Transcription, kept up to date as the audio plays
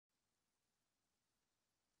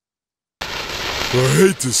I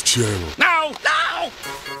hate this channel. No! No!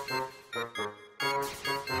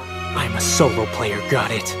 I'm a solo player,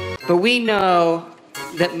 got it. But we know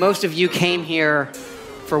that most of you came here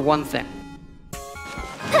for one thing.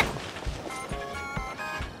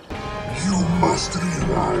 You must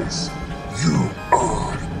realize you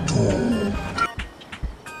are doomed.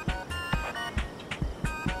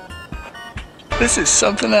 This is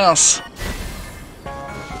something else.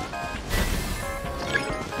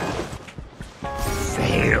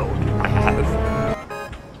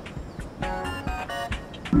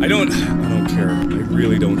 I don't care. I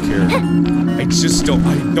really don't care. I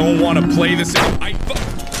don't want to play this.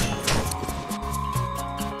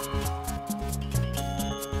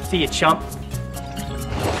 See you, chump.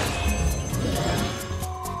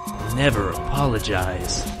 Never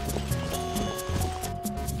apologize.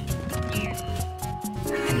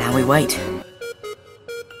 And now we wait.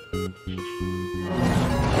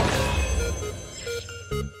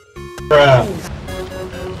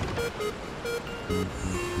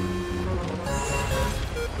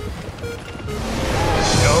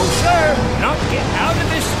 No, sir! Not get out of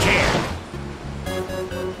this chair!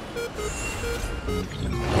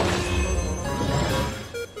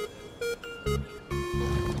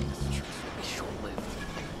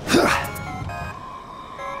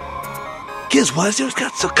 Guess why you've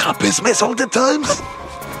got so car business all the times?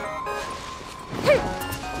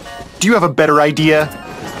 Do you have a better idea?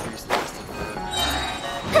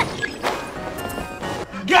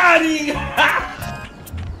 Got him!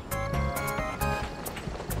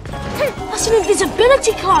 That's an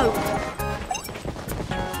invisibility code!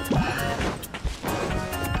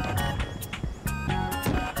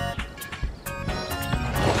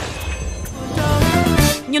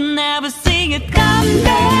 You'll never see it come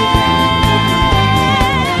back.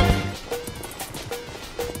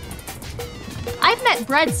 I've met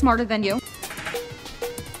bread smarter than you.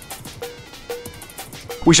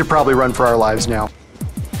 We should probably run for our lives now.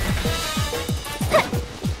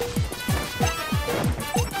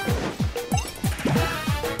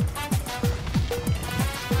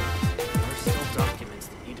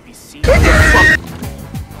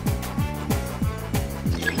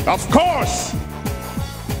 Of course!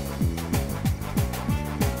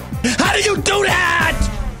 How do you do that?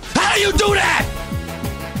 How do you do that?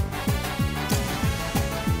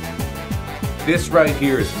 This right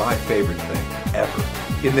here is my favorite thing ever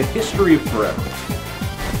in the history of forever.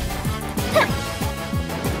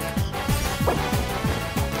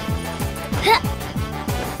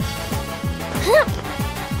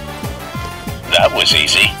 That was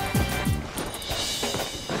easy.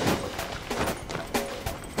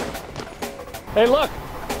 Hey, look!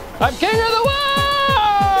 I'm king of the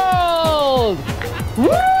world! Woo!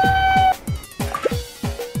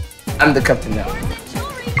 I'm the captain now.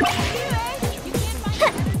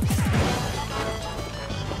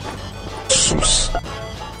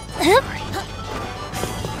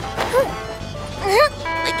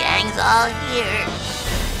 The gang's all here.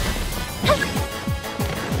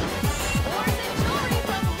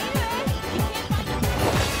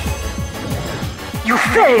 You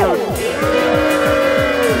failed!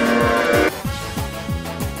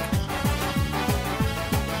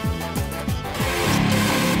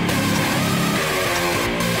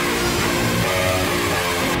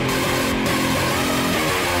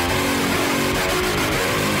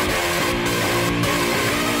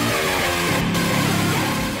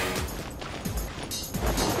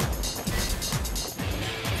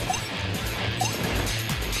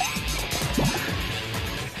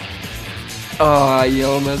 Oh, you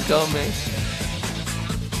almost got me.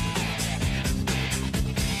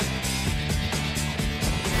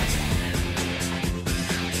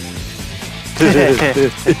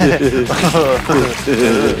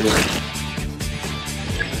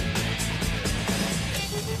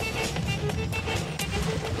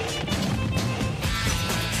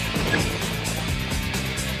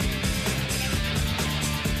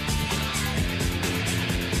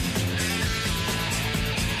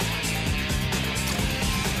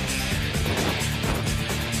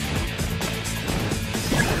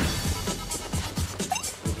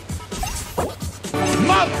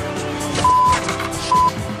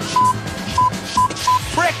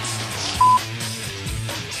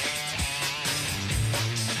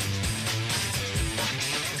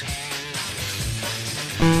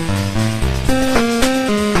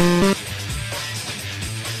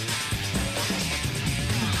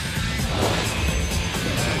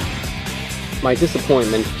 My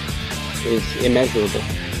disappointment is immeasurable.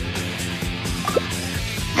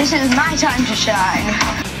 This is my time to shine.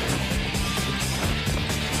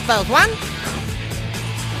 Both one.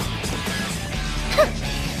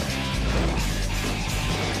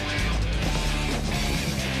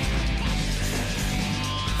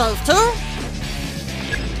 supposed to.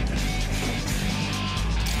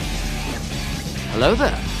 Hello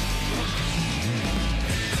there.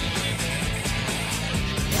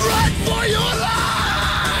 Run for your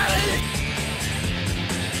life!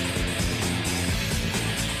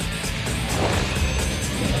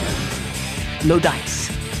 No dice.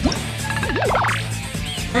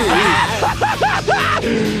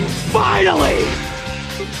 Finally!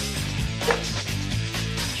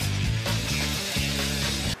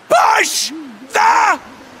 Push the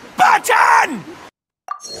button!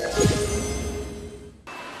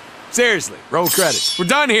 Seriously, roll credits. We're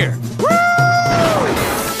done here. Woo!